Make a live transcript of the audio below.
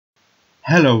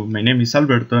Hello, my name is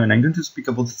Alberto and I'm going to speak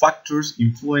about factors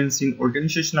influencing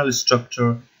organizational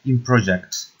structure in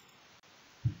projects.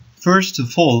 First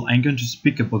of all, I'm going to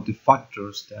speak about the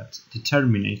factors that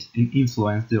determine and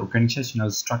influence the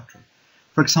organizational structure.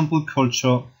 For example,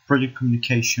 culture, project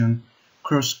communication,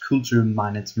 cross-cultural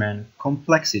management,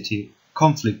 complexity,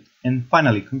 conflict, and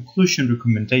finally, conclusion,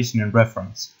 recommendation, and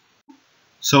reference.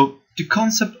 So, the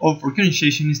concept of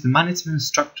organization is the management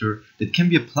structure that can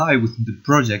be applied within the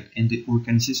project and the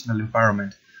organizational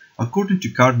environment. According to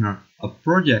Gardner, a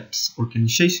project's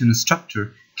organizational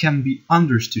structure can be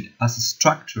understood as a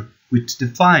structure which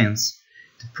defines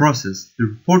the process, the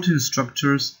reporting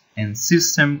structures, and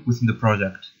system within the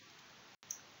project.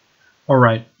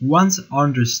 Alright, once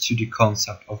understood the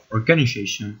concept of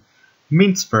organization,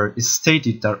 Mintzberg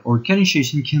stated that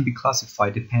organization can be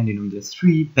classified depending on the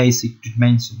three basic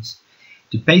dimensions: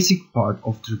 the basic part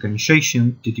of the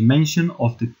organization, the dimension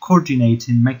of the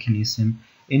coordinating mechanism,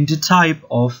 and the type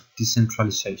of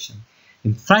decentralization.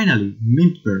 And finally,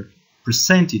 Mintzberg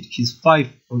presented his 5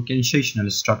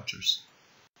 organizational structures.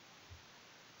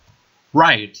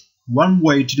 Right, one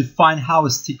way to define how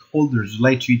stakeholders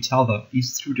relate to each other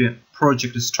is through the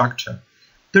project structure.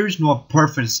 There is no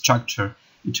perfect structure.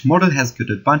 Each model has good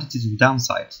advantages and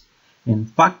downsides, and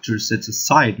factors such as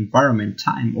size, environment,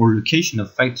 time, or location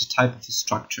affect the type of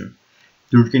structure.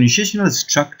 The organizational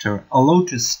structure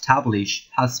allows to establish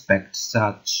aspects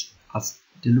such as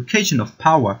the location of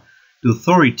power, the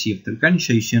authority of the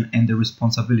organization, and the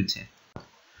responsibility.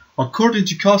 According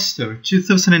to Coster,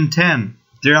 2010,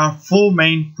 there are 4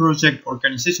 main project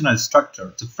organizational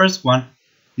structures. The first one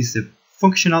is the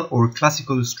functional or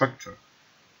classical structure.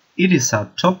 It is a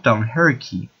top-down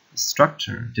hierarchy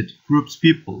structure that groups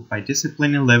people by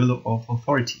discipline and level of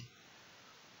authority.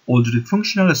 Although the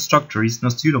functional structure is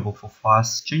not suitable for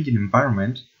fast-changing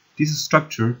environment, this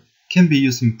structure can be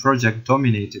used in projects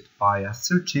dominated by a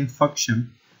certain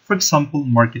function, for example,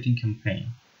 marketing campaign.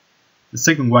 The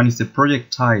second one is the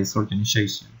projectized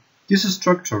organization. This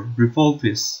structure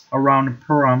revolves around a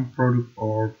program, product,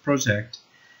 or project,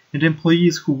 and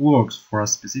employees who work for a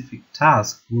specific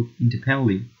task work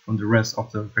independently from the rest of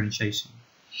the organization.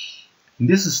 In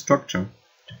this structure,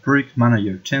 the project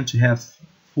manager tends to have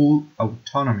full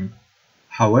autonomy.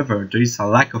 However, there is a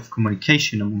lack of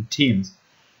communication among teams,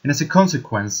 and as a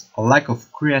consequence, a lack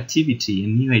of creativity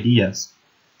and new ideas.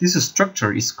 This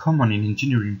structure is common in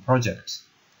engineering projects.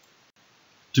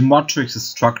 The matrix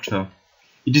structure.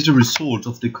 It is the result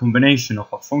of the combination of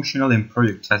a functional and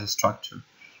projectized structure.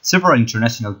 Several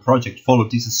international projects follow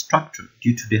this structure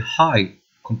due to the high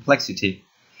complexity.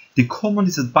 The common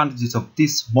disadvantages of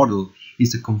this model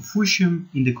is the confusion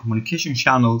in the communication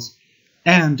channels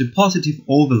and the positive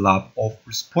overlap of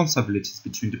responsibilities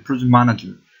between the project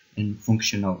manager and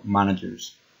functional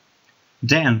managers.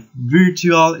 Then,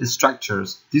 virtual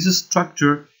structures. This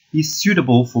structure is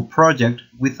suitable for projects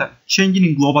with a changing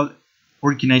in global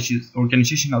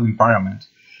organizational environment.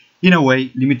 In a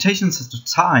way, limitations such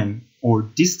as time or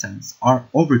distance are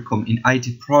overcome in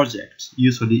IT projects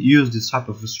usually use this type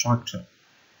of structure.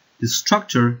 The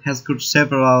structure has got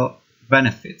several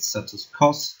benefits such as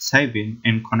cost saving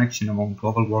and connection among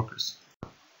global workers.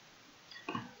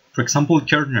 For example,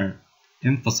 Gardner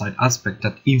emphasized aspects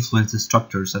that influence the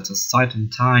structure such as size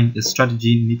and time,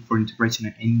 strategy, need for integration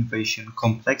and innovation,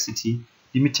 complexity,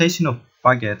 limitation of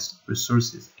budget,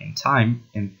 resources, and time,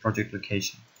 and project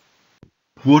location.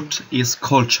 What is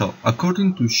culture?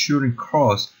 According to Sharon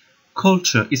Cross,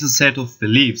 culture is a set of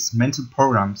beliefs, mental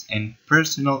programs, and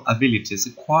personal abilities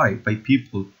acquired by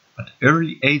people at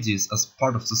early ages as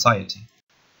part of society.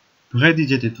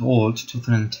 Predict et al.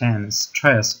 2010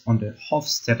 stressed on the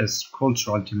Hofstede's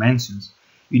cultural dimensions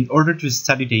in order to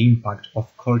study the impact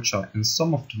of culture, and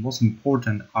some of the most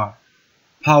important are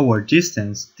power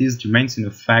distance. This dimension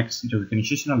affects the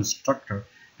organizational structure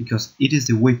because it is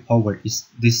the way power is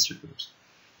distributed.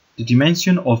 The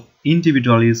dimension of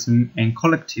individualism and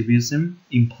collectivism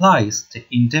implies the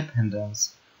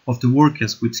independence of the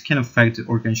workers, which can affect the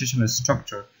organizational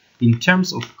structure in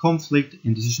terms of conflict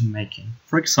and decision making.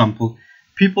 For example,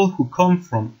 people who come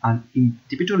from an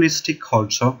individualistic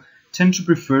culture tend to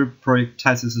prefer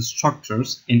projectized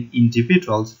structures, and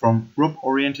individuals from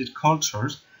group-oriented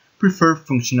cultures prefer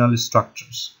functional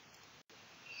structures.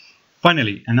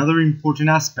 Finally, another important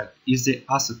aspect is the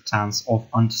acceptance of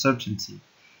uncertainty.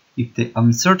 If the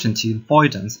uncertainty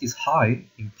avoidance is high,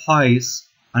 implies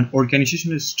an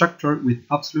organizational structure with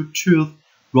absolute truth,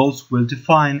 roles well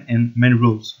defined, and main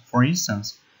rules. For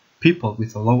instance, people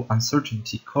with a low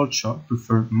uncertainty culture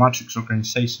prefer matrix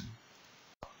organization.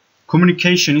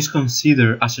 Communication is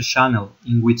considered as a channel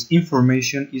in which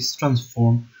information is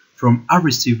transformed from a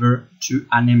receiver to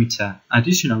an emitter.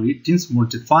 Additionally, Dinsmore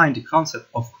defined the concept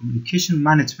of communication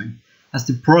management as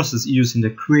the process used in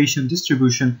the creation,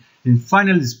 distribution, and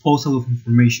final disposal of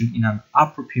information in an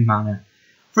appropriate manner.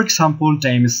 For example,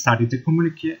 James studied the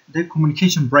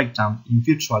communication breakdown in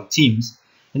virtual teams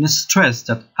and stressed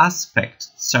that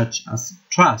aspects such as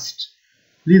trust,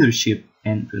 leadership,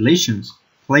 and relations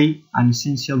play an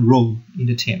essential role in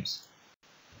the teams.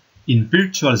 In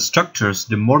virtual structures,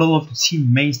 the model of the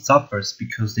team may suffer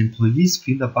because the employees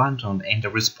feel abandoned, and the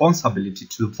responsibility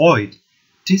to avoid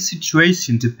this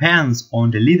situation depends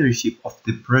on the leadership of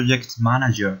the project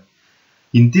manager.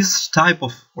 In this type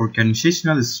of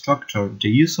organizational structure, the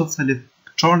use of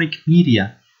electronic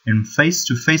media and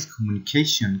face-to-face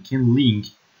communication can link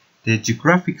the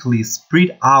geographically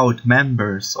spread out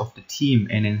members of the team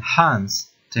and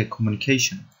enhance the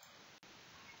communication.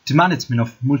 The management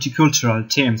of multicultural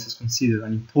teams is considered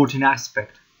an important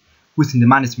aspect within the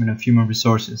management of human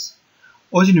resources.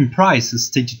 Eugene Price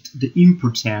stated the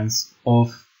importance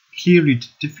of clearly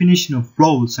the definition of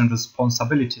roles and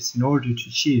responsibilities in order to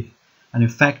achieve an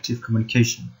effective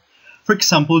communication. For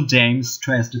example, James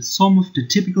stressed that some of the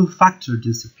typical factors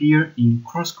that appear in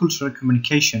cross-cultural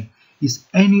communication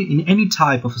in any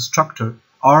type of structure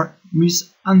are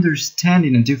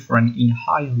misunderstanding and different in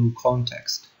high and low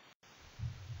context.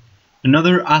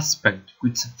 Another aspect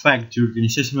which affects the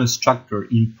organizational structure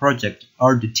in project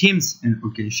are the teams and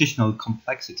organizational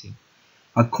complexity.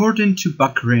 According to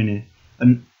Baccarene,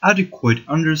 an adequate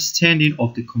understanding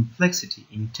of the complexity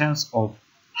in terms of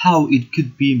how it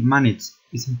could be managed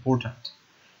is important.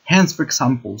 Hence, for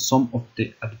example, some of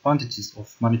the advantages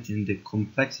of managing the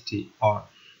complexity are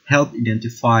help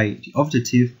identify the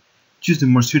objective, choose the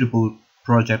more suitable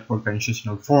project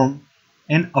organizational form,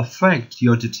 and affect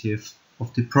the objective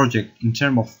of the project in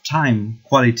terms of time,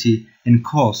 quality, and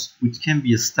cost, which can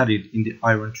be studied in the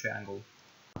iron triangle.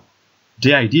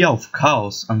 The idea of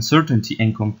chaos, uncertainty,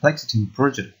 and complexity in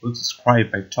project was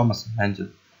described by Thomas and Mengel.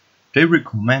 They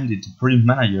recommended the project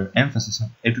manager emphasis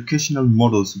on educational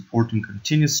models supporting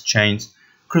continuous change,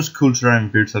 cross-cultural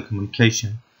and virtual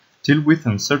communication, deal with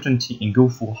uncertainty, and go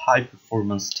for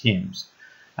high-performance teams.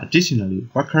 Additionally,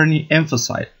 Baccarene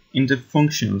emphasized in the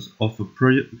functions of a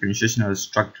project organizational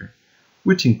structure,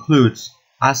 which includes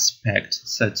aspects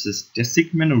such as the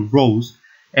assignment of roles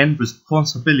and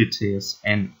responsibilities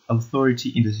and authority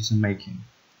in decision-making.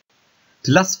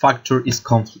 The last factor is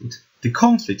conflict. The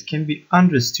conflict can be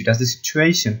understood as the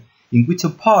situation in which a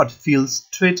part feels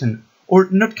threatened or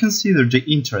not consider the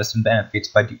interests and benefits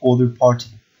by the other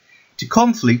party. The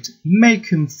conflict may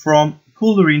come from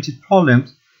goal-oriented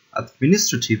problems,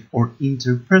 administrative or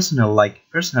interpersonal like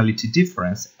personality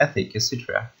difference, ethic,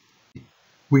 etc.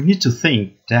 We need to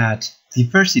think that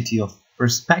diversity of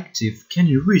perspective can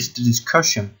enrich the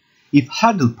discussion if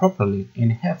handled properly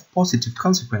and have positive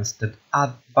consequences that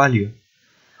add value.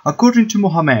 According to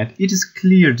Mohammed, it is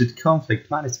clear that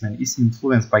conflict management is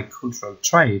influenced by cultural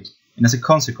trait, and as a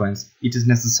consequence, it is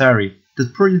necessary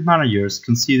that project managers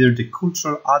consider the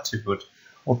cultural attribute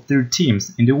of their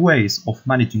teams in the ways of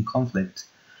managing conflict.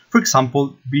 For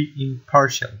example, be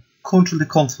impartial, control the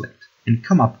conflict, and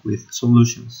come up with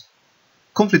solutions.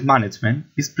 Conflict management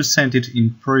is presented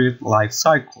in project life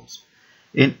cycles,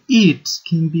 and it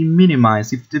can be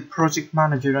minimized if the project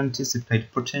manager anticipates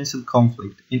potential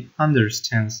conflict and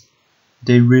understands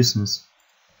their reasons.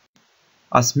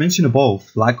 As mentioned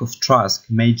above, lack of trust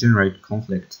may generate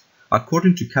conflict.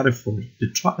 According to Catterford, the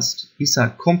trust is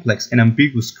a complex and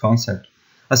ambiguous concept,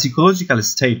 a psychological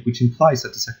state which implies a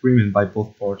disagreement by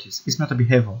both parties is not a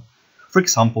behavior. For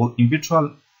example, in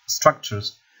virtual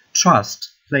structures,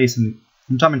 trust plays a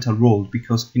fundamental role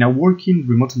because in a working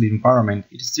remotely environment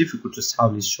it is difficult to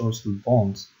establish social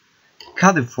bonds.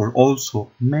 Catterford also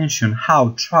mentioned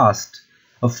how trust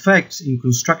affects in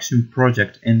construction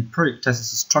project and project as a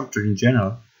structure in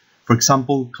general. For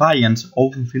example, clients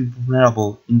often feel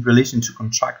vulnerable in relation to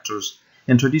contractors,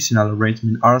 and traditional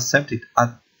arrangements are accepted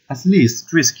as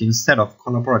least risky instead of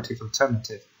collaborative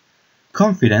alternative.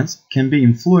 Confidence can be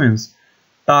influenced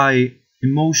by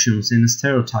emotions and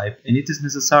stereotype, and it is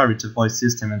necessary to avoid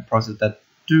systems and processes that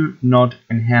do not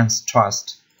enhance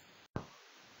trust.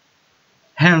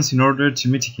 Hence, in order to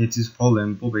mitigate this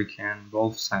problem, Bobek and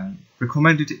Wolfson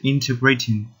recommended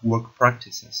integrating work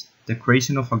practices, the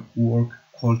creation of a work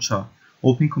culture,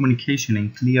 open communication,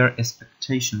 and clear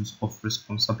expectations of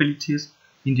responsibilities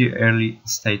in the early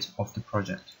stage of the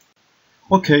project.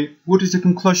 Okay, what is the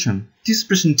conclusion? This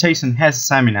presentation has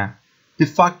examined the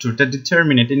factors that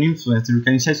determine and influence the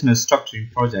organizational structure in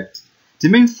projects. The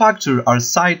main factors are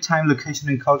site, time, location,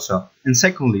 and culture, and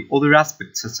secondly, other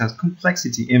aspects such as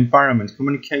complexity, environment,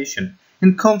 communication,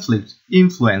 and conflict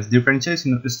influence the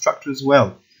organization of the structure as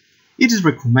well. It is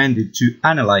recommended to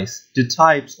analyze the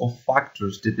types of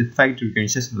factors that affect the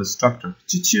organizational structure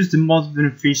to choose the most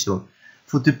beneficial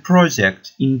for the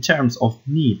project in terms of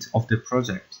need of the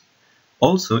project.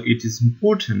 Also, it is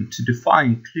important to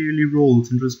define clearly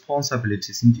roles and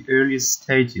responsibilities in the earliest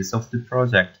stages of the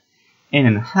project and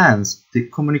enhance the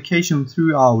communication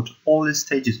throughout all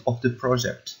stages of the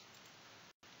project.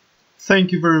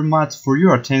 Thank you very much for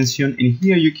your attention, and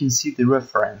here you can see the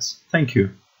reference. Thank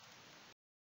you.